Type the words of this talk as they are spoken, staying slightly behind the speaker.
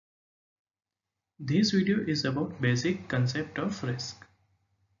This video is about basic concept of risk.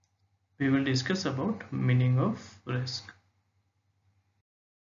 We will discuss about meaning of risk.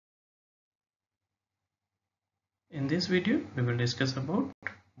 In this video, we will discuss about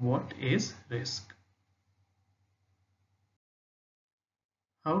what is risk.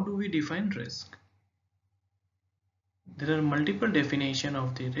 How do we define risk? There are multiple definitions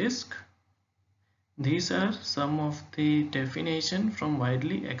of the risk. These are some of the definitions from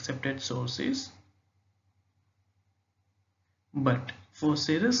widely accepted sources. But for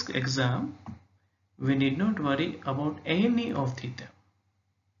CRISC exam, we need not worry about any of them.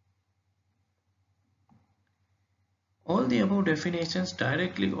 All the above definitions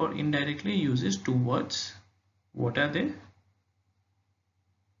directly or indirectly uses two words. What are they?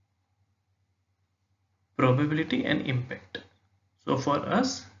 Probability and impact. So for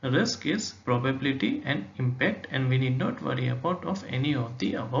us, risk is probability and impact, and we need not worry about of any of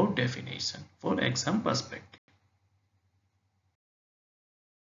the above definition for exam perspective.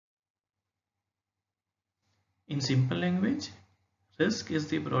 In simple language, risk is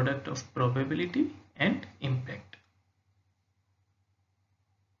the product of probability and impact.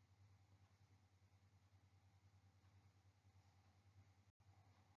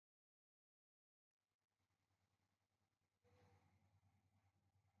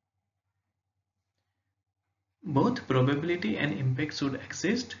 Both probability and impact should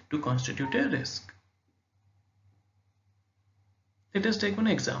exist to constitute a risk. Let us take one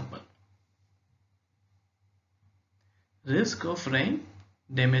example. Risk of rain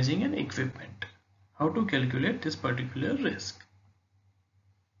damaging an equipment. How to calculate this particular risk?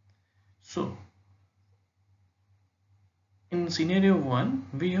 So, in scenario 1,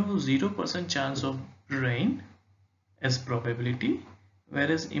 we have 0% chance of rain as probability,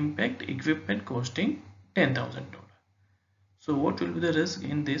 whereas impact equipment costing $10,000. So what will be the risk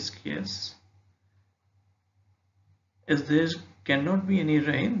in this case? As there cannot be any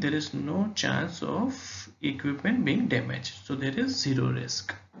rain, there is no chance of equipment being damaged. So there is zero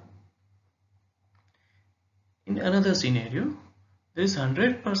risk. In another scenario, there is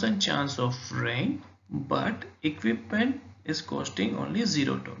 100% chance of rain, but equipment is costing only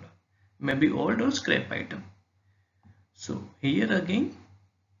 $0. Maybe old or scrap item. So here again,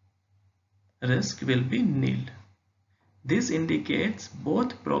 risk will be nil. This indicates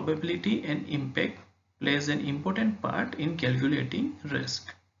both probability and impact plays an important part in calculating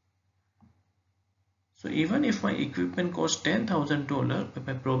risk. So even if my equipment costs $10,000 but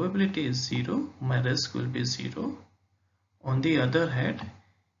my probability is 0, my risk will be 0. On the other hand,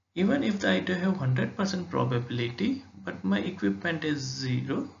 even if I do have 100% probability but my equipment is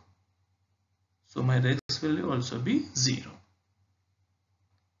 0, so my risk will also be 0.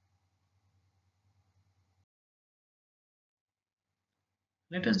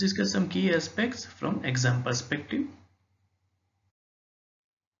 Let us discuss some key aspects from exam perspective.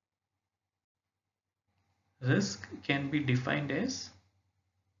 Risk can be defined as,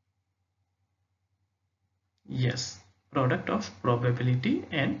 yes, product of probability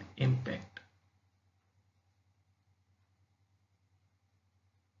and impact.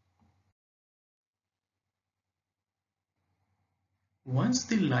 Once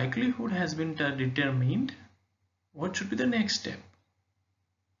the likelihood has been determined, what should be the next step?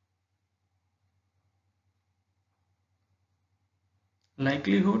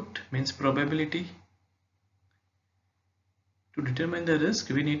 Likelihood means probability. To determine the risk,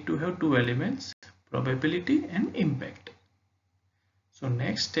 we need to have two elements, probability and impact. So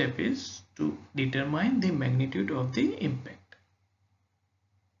next step is to determine the magnitude of the impact.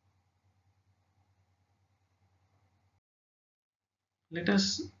 Let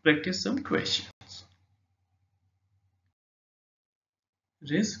us practice some questions.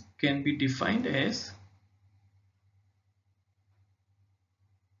 Risk can be defined as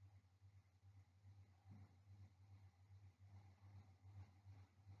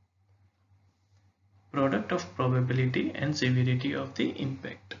product of probability and severity of the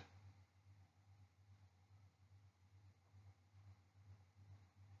impact.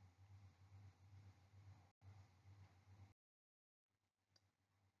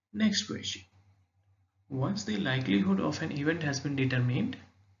 Next question. Once the likelihood of an event has been determined,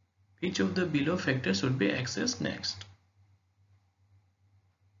 which of the below factors should be accessed next?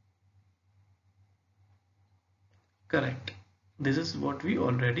 Correct. This is what we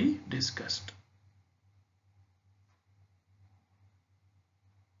already discussed.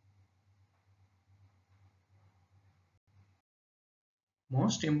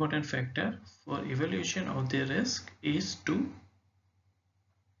 Most important factor for evaluation of the risk is to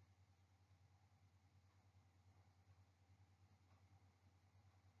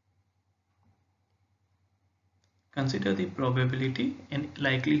Consider the probability and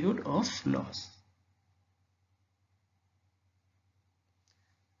likelihood of loss.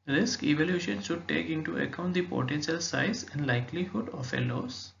 Risk evaluation should take into account the potential size and likelihood of a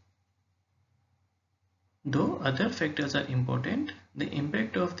loss. Though other factors are important, the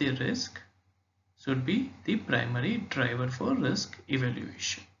impact of the risk should be the primary driver for risk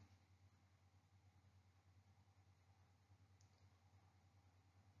evaluation.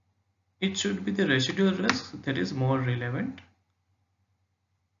 It should be the residual risk that is more relevant.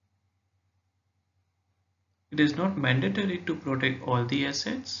 It is not mandatory to protect all the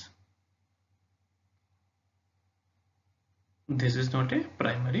assets. This is not a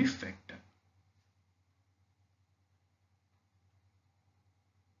primary factor.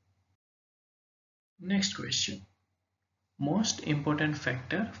 Next question. Most important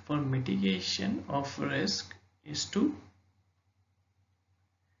factor for mitigation of risk is to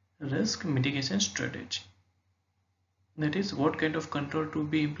risk mitigation strategy. That is, what kind of control to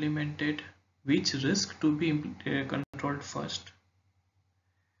be implemented, which risk to be controlled first.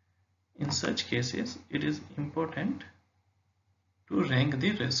 In such cases, it is important to rank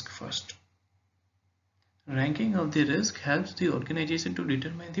the risk first. Ranking of the risk helps the organization to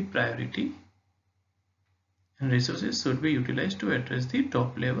determine the priority, and resources should be utilized to address the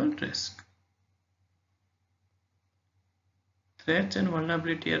top level risk. Threats and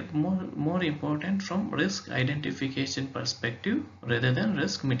vulnerability are more important from risk identification perspective rather than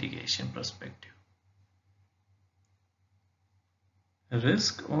risk mitigation perspective.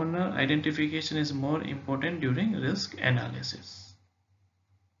 Risk owner identification is more important during risk analysis.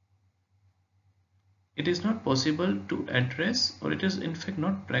 It is not possible to address, or it is in fact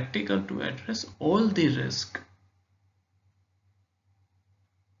not practical to address all the risk.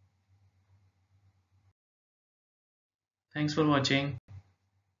 Thanks for watching.